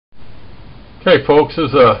Okay folks, this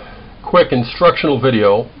is a quick instructional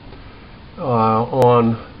video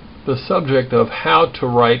on the subject of how to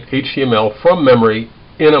write HTML from memory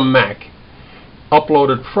in a Mac,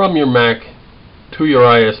 upload it from your Mac to your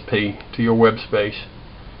ISP, to your web space,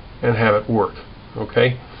 and have it work.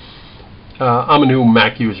 Okay, I'm a new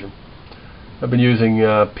Mac user. I've been using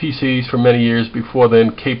PCs for many years. Before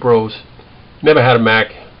then, Kpros. Never had a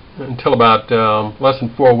Mac until about less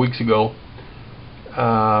than 4 weeks ago.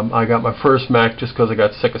 I got my first Mac just because I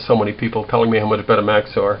got sick of so many people telling me how much better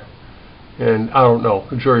Macs are. And I don't know,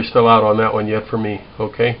 the jury's still out on that one yet for me,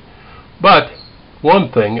 okay? But one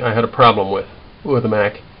thing I had a problem with a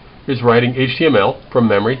Mac is writing HTML from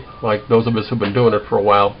memory, like those of us who've been doing it for a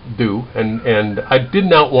while do. And I did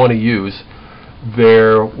not want to use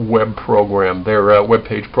their web program, their web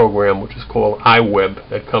page program, which is called IWeb,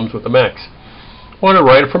 that comes with the Macs. I want to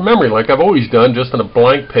write it from memory like I've always done, just on a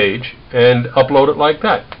blank page, and upload it like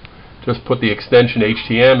that. Just put the extension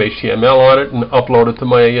HTML on it and upload it to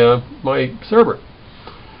my my server.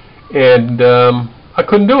 And I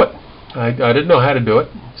couldn't do it. I didn't know how to do it.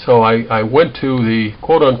 So I went to the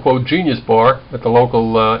quote-unquote Genius Bar at the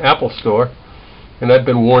local Apple store, and I'd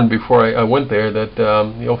been warned before I went there that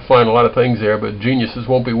you'll find a lot of things there, but geniuses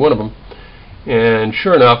won't be one of them. And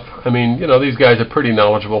sure enough, I mean, you know, these guys are pretty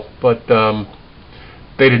knowledgeable, but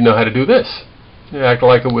they didn't know how to do this. They acted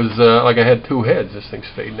like it was like I had two heads. This thing's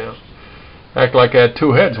fading now. Acted like I had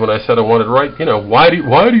two heads when I said I wanted to write. You know, why do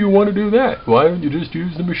you want to do that? Why don't you just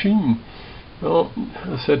use the machine? Well,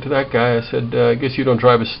 I said to that guy, I said, I guess you don't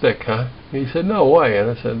drive a stick, huh? And he said, no, why?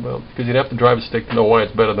 And I said, well, because you'd have to drive a stick to know why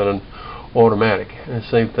it's better than an automatic. And the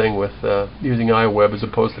same thing with using IWeb as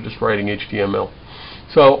opposed to just writing HTML.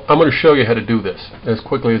 So I'm going to show you how to do this as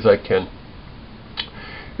quickly as I can.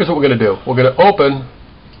 Here's what we're going to do. We're going to open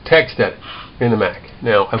TextEdit in the Mac.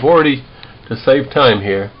 Now, I've already, to save time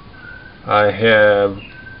here, I have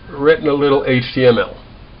written a little HTML.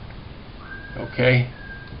 Okay?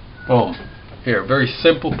 Boom. Here, a very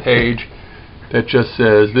simple page that just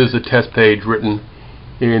says, this is a test page written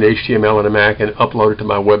in HTML in a Mac and uploaded to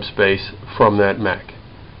my web space from that Mac.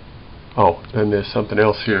 Oh, then there's something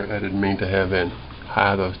else here I didn't mean to have in.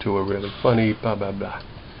 Those two are really funny, blah, blah, blah.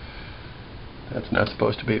 That's not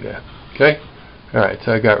supposed to be there. Okay? Alright,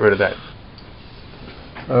 so I got rid of that.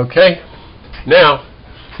 Okay, now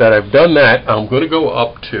that I've done that, I'm going to go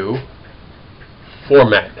up to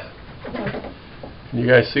Format. Can you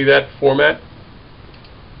guys see that? Format?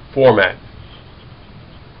 Format.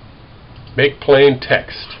 Make plain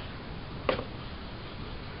text.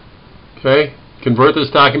 Okay, convert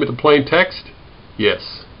this document to plain text?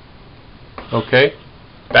 Yes. Okay,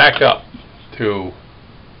 back up to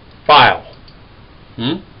File.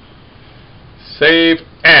 Save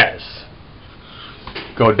as.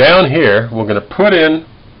 Go down here. We're going to put in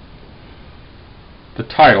the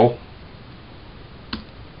title.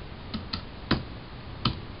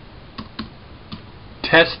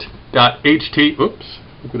 Test.ht. Oops,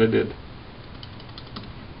 look what I did.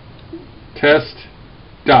 Test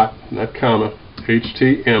dot, not comma,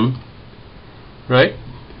 htm. Right?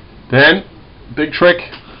 Then, big trick.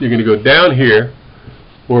 You're going to go down here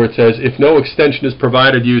where it says, if no extension is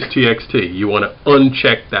provided, use txt. You want to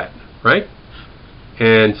uncheck that, right?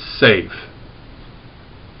 And save.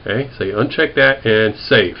 Okay, so you uncheck that and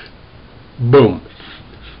save. Boom.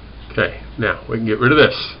 Okay, now we can get rid of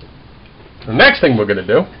this. The next thing we're going to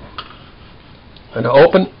do, I'm going to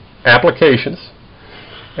open Applications,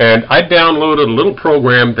 and I downloaded a little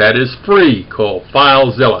program that is free called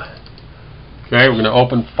FileZilla. Okay, we're going to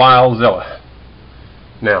open FileZilla.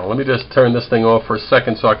 Now, let me just turn this thing off for a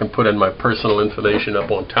second so I can put in my personal information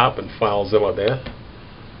up on top and FileZilla there.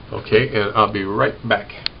 Okay, and I'll be right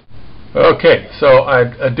back. Okay, so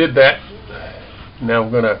I did that. Now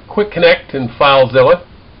we're going to quick connect in FileZilla.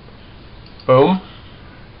 Boom.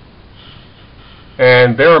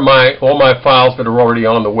 And there are all my files that are already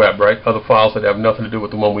on the web, right? Other files that have nothing to do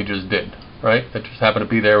with the one we just did, right? That just happen to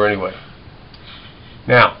be there anyway.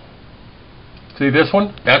 Now, see this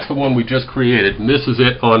one? That's the one we just created, and this is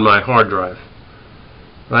it on my hard drive,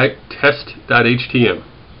 right? Test.htm,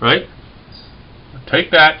 right?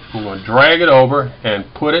 Take that, I'm going to drag it over and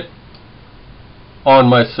put it on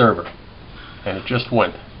my server, and it just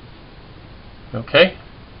went. Okay?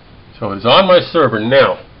 So it's on my server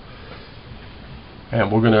now, and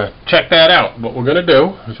we're going to check that out. What we're going to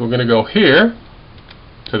do is we're going to go here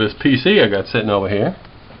to this PC I got sitting over here.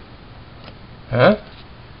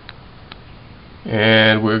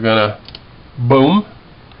 And we're going to boom,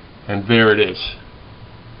 and there it is.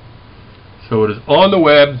 So it is on the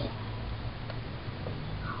web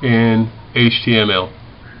in HTML.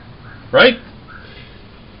 Right?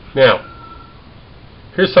 Now,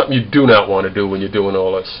 Here's something you do not want to do when you're doing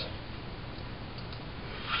all this.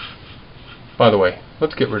 By the way,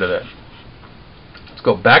 let's get rid of that. Let's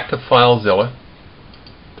go back to FileZilla.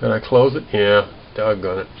 Did I close it? Yeah,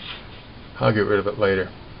 doggone it. I'll get rid of it later.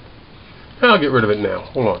 I'll get rid of it now.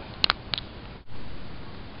 Hold on.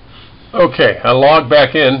 Okay, I logged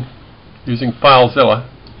back in using FileZilla.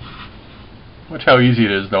 Watch how easy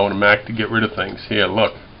it is, though, on a Mac to get rid of things. Here,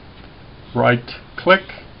 look. Right click,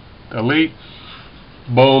 delete,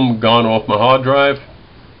 boom, gone off my hard drive,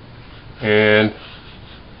 and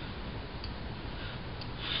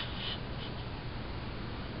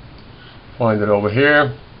find it over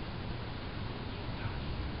here.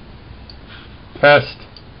 Test,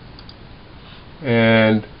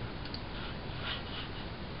 and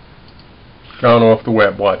gone off the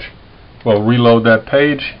web. Watch. We'll reload that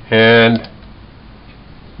page, and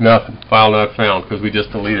nothing. File not found, because we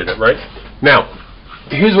just deleted it, right? Now,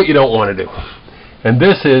 here's what you don't want to do. And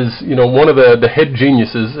this is, you know, one of the head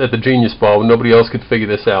geniuses at the Genius Bar, when nobody else could figure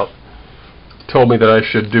this out, told me that I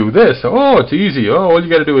should do this. Oh, it's easy. Oh, all you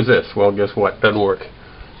got to do is this. Well, guess what? Doesn't work.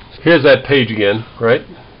 Here's that page again, right?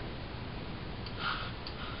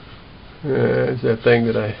 There's that thing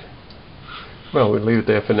that well, we'll leave it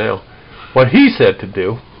there for now. What he said to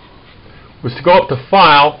do was to go up to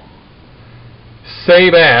File,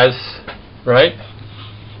 Save As, right?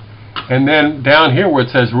 And then down here where it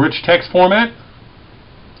says Rich Text Format,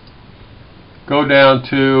 go down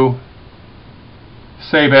to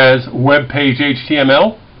Save As Web Page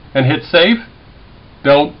HTML and hit Save.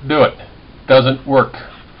 Don't do it. Doesn't work.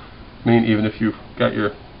 I mean, even if you've got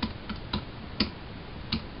your...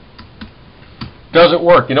 Doesn't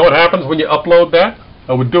work. You know what happens when you upload that?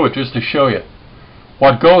 I would do it just to show you.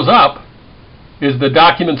 What goes up is the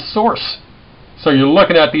document source. So you're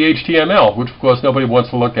looking at the HTML, which of course nobody wants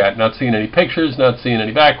to look at. Not seeing any pictures, not seeing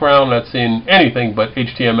any background, not seeing anything but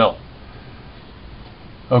HTML.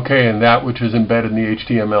 Okay, and that which is embedded in the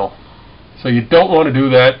HTML. So you don't want to do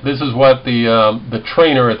that. This is what the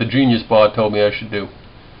trainer at the Genius Bar told me I should do.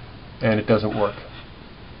 And it doesn't work.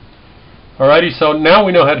 Alrighty, so now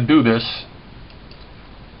we know how to do this.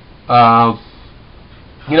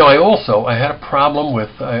 You know, I had a problem with,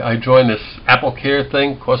 I joined this Apple Care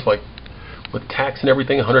thing, cost like, with tax and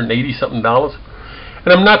everything, $180 something.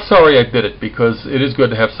 And I'm not sorry I did it, because it is good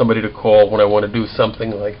to have somebody to call when I want to do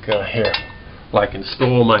something like here, like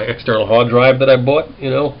install my external hard drive that I bought, you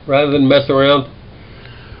know, rather than mess around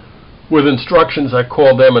with instructions. I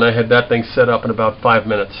called them and I had that thing set up in about 5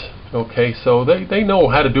 minutes. Okay, so they know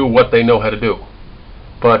how to do what they know how to do,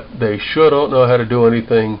 but they sure don't know how to do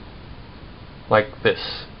anything like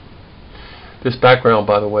this. This background,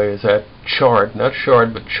 by the way, is at Chard, not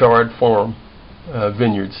Shard, but Chard Farm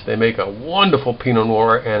Vineyards. They make a wonderful Pinot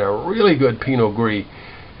Noir and a really good Pinot Gris,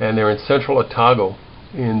 and they're in central Otago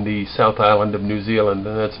in the South Island of New Zealand,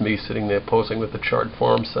 and that's me sitting there posing with the Chard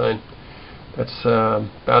Farm sign. That's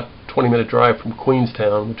about a 20-minute drive from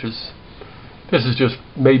Queenstown, which is, this is just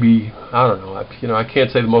maybe, I don't know, you know, I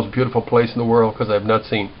can't say the most beautiful place in the world because I've not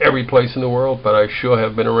seen every place in the world, but I sure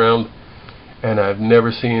have been around. And I've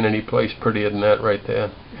never seen any place prettier than that right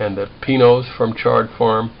there. And the Pinots from Chard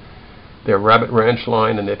Farm, their Rabbit Ranch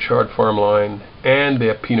line and their Chard Farm line, and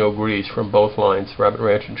their Pinot Gris from both lines, Rabbit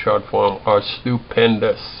Ranch and Chard Farm, are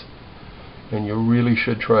stupendous. And you really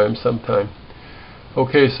should try them sometime.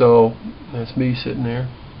 Okay, so that's me sitting there.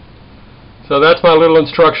 So that's my little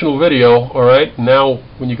instructional video, alright? Now,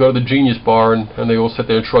 when you go to the Genius Bar and they all sit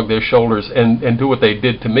there and shrug their shoulders and do what they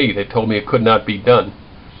did to me, they told me it could not be done.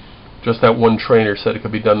 Just that one trainer said it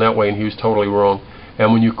could be done that way, and he was totally wrong.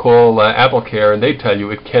 And when you call AppleCare and they tell you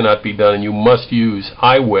it cannot be done and you must use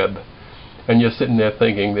IWeb, and you're sitting there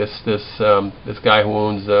thinking this guy who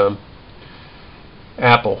owns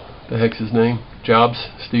Apple, the heck's his name? Jobs,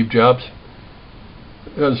 Steve Jobs.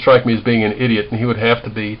 It doesn't strike me as being an idiot, and he would have to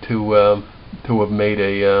be to have made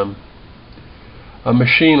a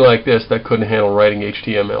machine like this that couldn't handle writing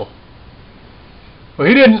HTML. Well,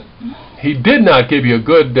 he didn't. He did not give you a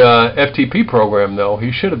good FTP program, though.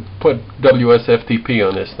 He should have put WSFTP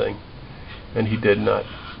on this thing, and he did not.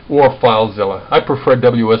 Or FileZilla. I prefer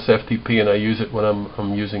WSFTP, and I use it when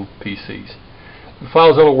I'm using PCs. But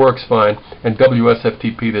FileZilla works fine, and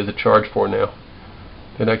WSFTP there's a charge for now.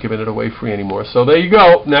 They're not giving it away free anymore. So there you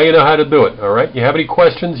go. Now you know how to do it. All right. You have any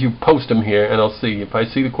questions? You post them here, and I'll see. If I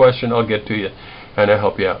see the question, I'll get to you, and I'll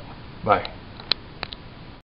help you out. Bye.